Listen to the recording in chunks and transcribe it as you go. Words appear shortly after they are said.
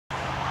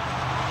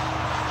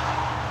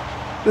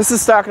This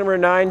is stock number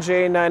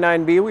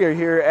 9J99B. We are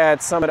here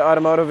at Summit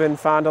Automotive in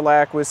Fond du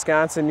Lac,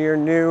 Wisconsin, your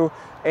new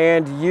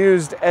and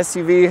used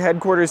SUV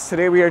headquarters.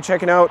 Today we are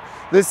checking out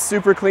this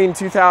super clean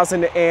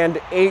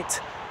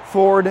 2008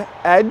 Ford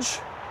Edge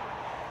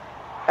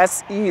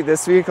SE.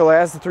 This vehicle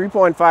has the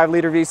 3.5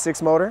 liter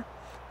V6 motor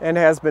and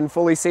has been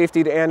fully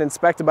safetied and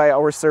inspected by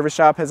our service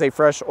shop, has a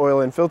fresh oil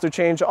and filter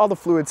change. All the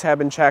fluids have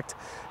been checked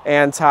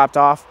and topped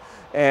off,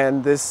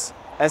 and this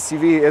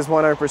SUV is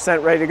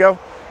 100% ready to go.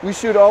 We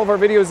shoot all of our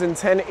videos in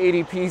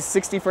 1080p,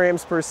 60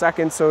 frames per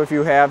second, so if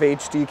you have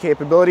HD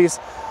capabilities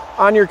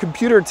on your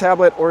computer,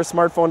 tablet, or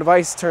smartphone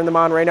device, turn them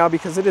on right now,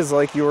 because it is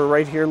like you were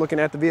right here looking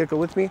at the vehicle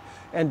with me,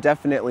 and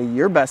definitely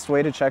your best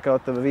way to check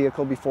out the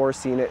vehicle before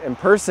seeing it in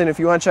person. If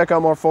you want to check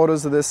out more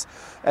photos of this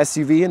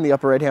SUV, in the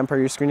upper right hand part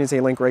of your screen is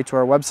a link right to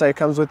our website. It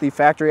comes with the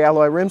factory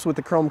alloy rims with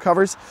the chrome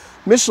covers,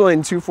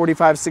 Michelin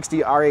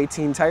 245/60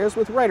 R18 tires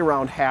with right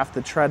around half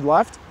the tread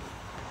left.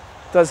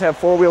 It does have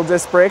four-wheel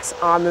disc brakes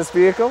on this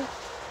vehicle.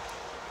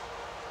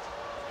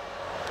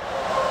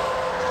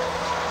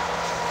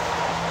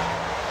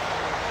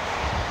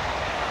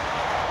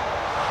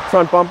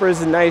 Front bumper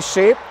is in nice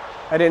shape.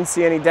 I didn't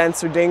see any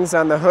dents or dings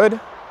on the hood.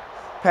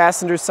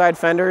 Passenger side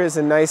fender is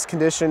in nice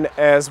condition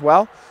as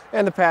well.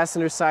 And the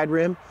passenger side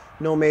rim,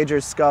 no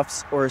major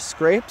scuffs or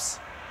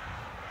scrapes.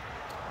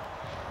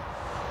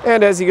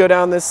 And as you go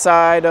down this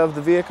side of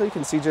the vehicle, you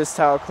can see just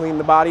how clean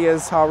the body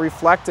is, how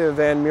reflective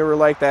and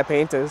mirror-like that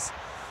paint is.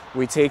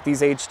 We take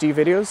these HD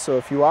videos, so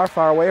if you are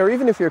far away, or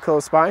even if you're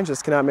close by and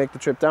just cannot make the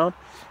trip down,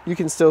 you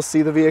can still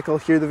see the vehicle,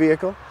 hear the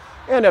vehicle,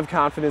 and have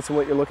confidence in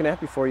what you're looking at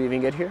before you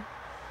even get here.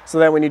 So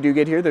that when you do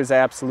get here, there's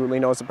absolutely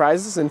no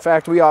surprises. In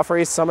fact, we offer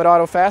a Summit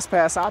Auto Fast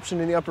Pass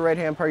option in the upper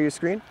right-hand part of your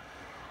screen.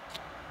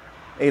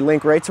 A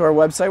link right to our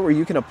website where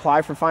you can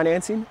apply for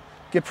financing,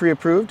 get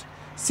pre-approved,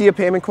 see a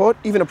payment quote,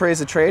 even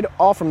appraise a trade,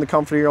 all from the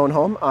comfort of your own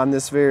home on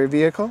this very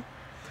vehicle.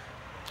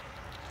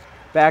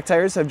 Back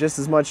tires have just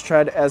as much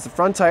tread as the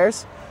front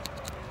tires.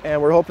 And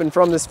we're hoping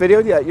from this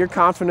video that you're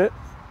confident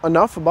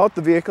enough about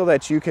the vehicle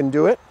that you can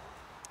do it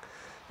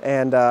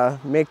and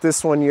make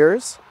this one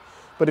yours.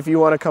 But if you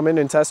want to come in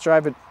and test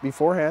drive it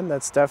beforehand,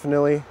 that's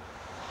definitely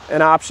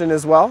an option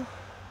as well.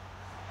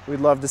 We'd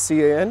love to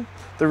see you in.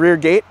 The rear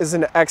gate is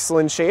in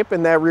excellent shape,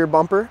 and that rear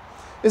bumper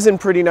is in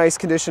pretty nice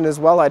condition as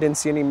well. I didn't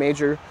see any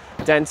major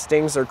dents,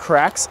 dings, or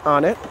cracks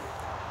on it.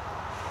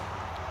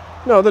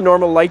 No, the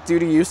normal light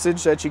duty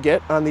usage that you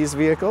get on these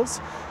vehicles.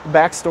 The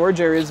back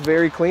storage area is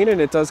very clean, and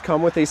it does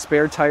come with a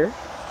spare tire.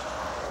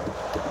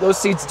 Those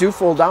seats do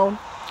fold down,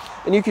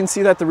 and you can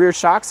see that the rear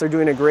shocks are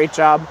doing a great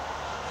job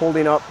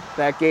holding up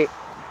that gate.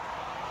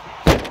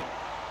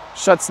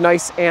 Shuts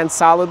nice and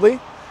solidly,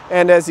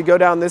 and as you go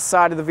down this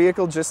side of the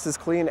vehicle, just as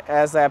clean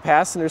as that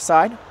passenger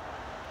side.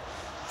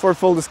 For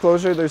full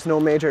disclosure, there's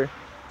no major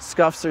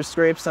scuffs or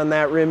scrapes on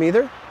that rim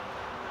either.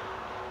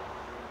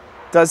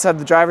 Does have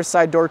the driver's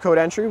side door code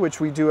entry, which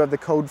we do have the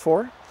code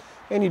for,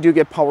 and you do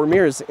get power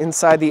mirrors.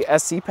 Inside the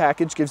SE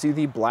package gives you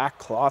the black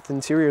cloth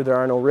interior. There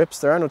are no rips,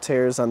 there are no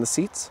tears on the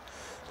seats.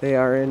 They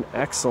are in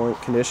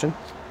excellent condition.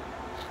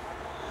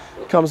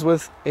 Comes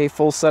with a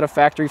full set of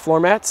factory floor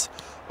mats,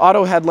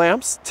 auto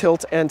headlamps,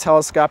 tilt and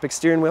telescopic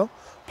steering wheel,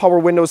 power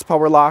windows,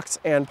 power locks,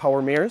 and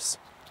power mirrors.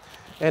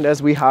 And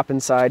as we hop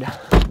inside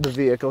the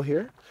vehicle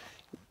here,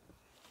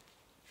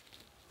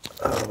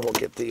 we'll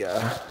get the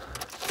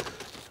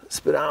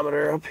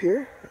speedometer up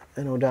here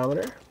and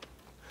odometer.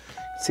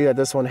 See that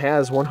this one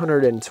has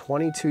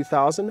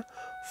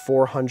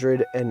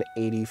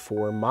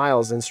 122,484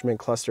 miles. Instrument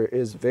cluster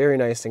is very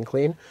nice and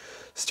clean.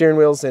 Steering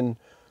wheel's in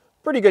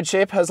pretty good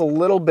shape, has a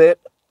little bit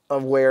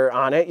of wear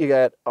on it. You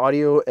got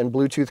audio and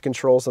Bluetooth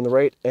controls on the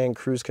right and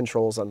cruise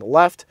controls on the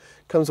left.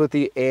 Comes with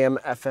the AM,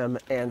 FM,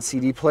 and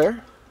CD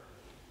player.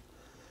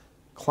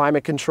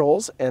 Climate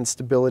controls and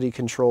stability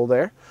control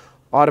there.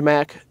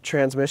 Automatic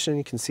transmission,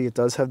 you can see it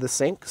does have the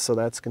sync, so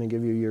that's going to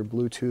give you your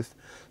Bluetooth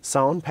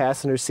sound.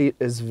 Passenger seat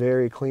is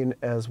very clean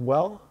as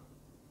well.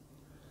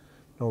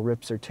 No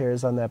rips or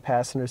tears on that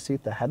passenger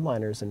seat. The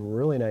headliner is in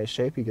really nice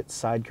shape. You get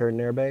side curtain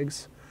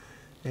airbags,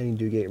 and you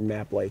do get your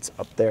map lights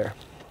up there.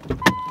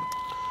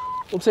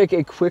 We'll take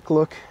a quick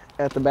look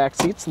at the back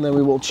seats, and then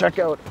we will check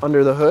out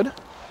under the hood.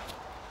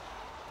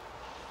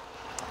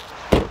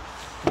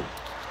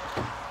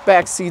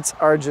 Back seats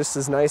are just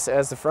as nice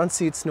as the front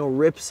seats. No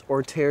rips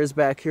or tears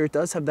back here. It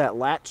does have that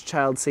latch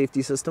child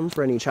safety system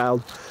for any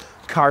child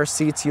car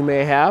seats you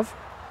may have.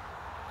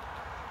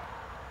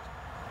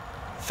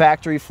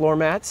 Factory floor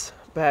mats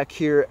back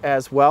here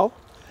as well.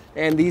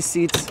 And these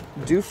seats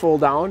do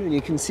fold down, and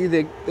you can see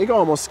they go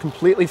almost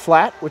completely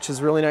flat, which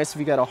is really nice if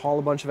you got to haul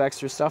a bunch of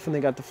extra stuff. And they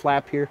got the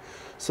flap here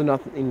so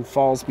nothing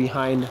falls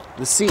behind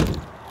the seat.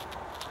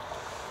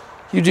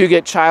 You do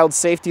get child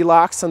safety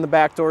locks on the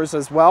back doors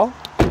as well.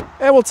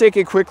 And we'll take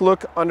a quick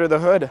look under the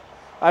hood.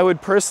 I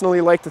would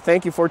personally like to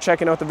thank you for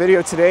checking out the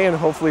video today, and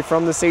hopefully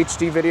from this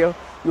HD video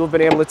you'll have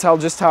been able to tell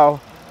just how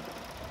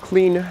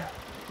clean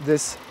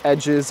this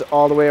Edge is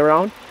all the way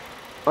around.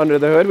 Under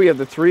the hood, we have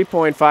the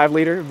 3.5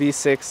 liter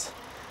V6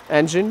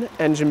 engine.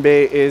 Engine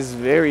bay is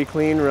very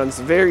clean, runs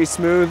very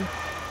smooth.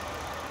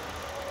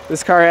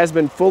 This car has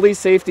been fully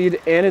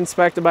safetied and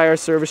inspected by our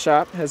service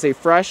shop, has a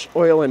fresh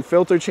oil and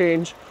filter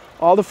change.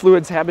 All the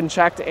fluids have been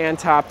checked and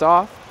topped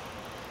off.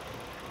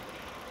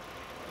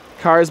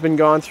 Car has been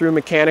gone through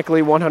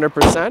mechanically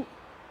 100%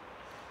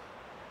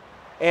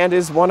 and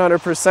is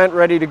 100%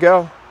 ready to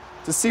go.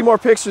 To see more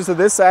pictures of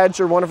this Edge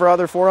or one of our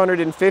other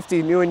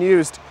 450 new and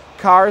used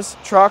cars,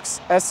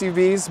 trucks,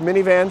 SUVs,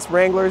 minivans,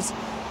 Wranglers,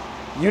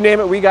 you name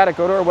it, we got it.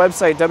 Go to our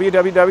website,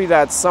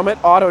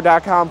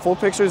 www.summitauto.com. Full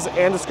pictures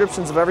and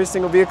descriptions of every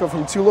single vehicle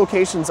from 2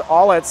 locations,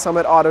 all at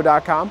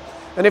summitauto.com.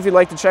 And if you'd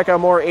like to check out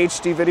more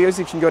HD videos,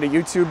 you can go to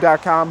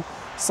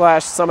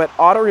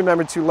youtube.com/summitauto.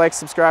 Remember to like,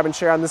 subscribe, and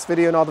share on this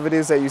video and all the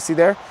videos that you see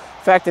there. In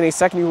fact, in a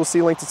second, you will see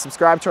a link to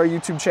subscribe to our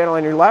YouTube channel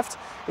on your left,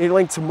 and a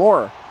link to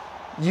more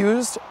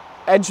used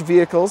Edge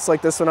vehicles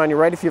like this one on your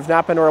right. If you've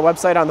not been to our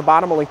website, on the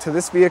bottom, a link to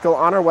this vehicle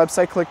on our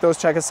website. Click those,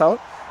 check us out.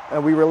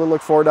 And we really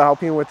look forward to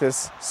helping you with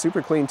this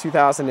super clean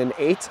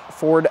 2008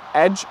 Ford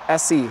Edge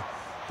SE.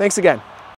 Thanks again.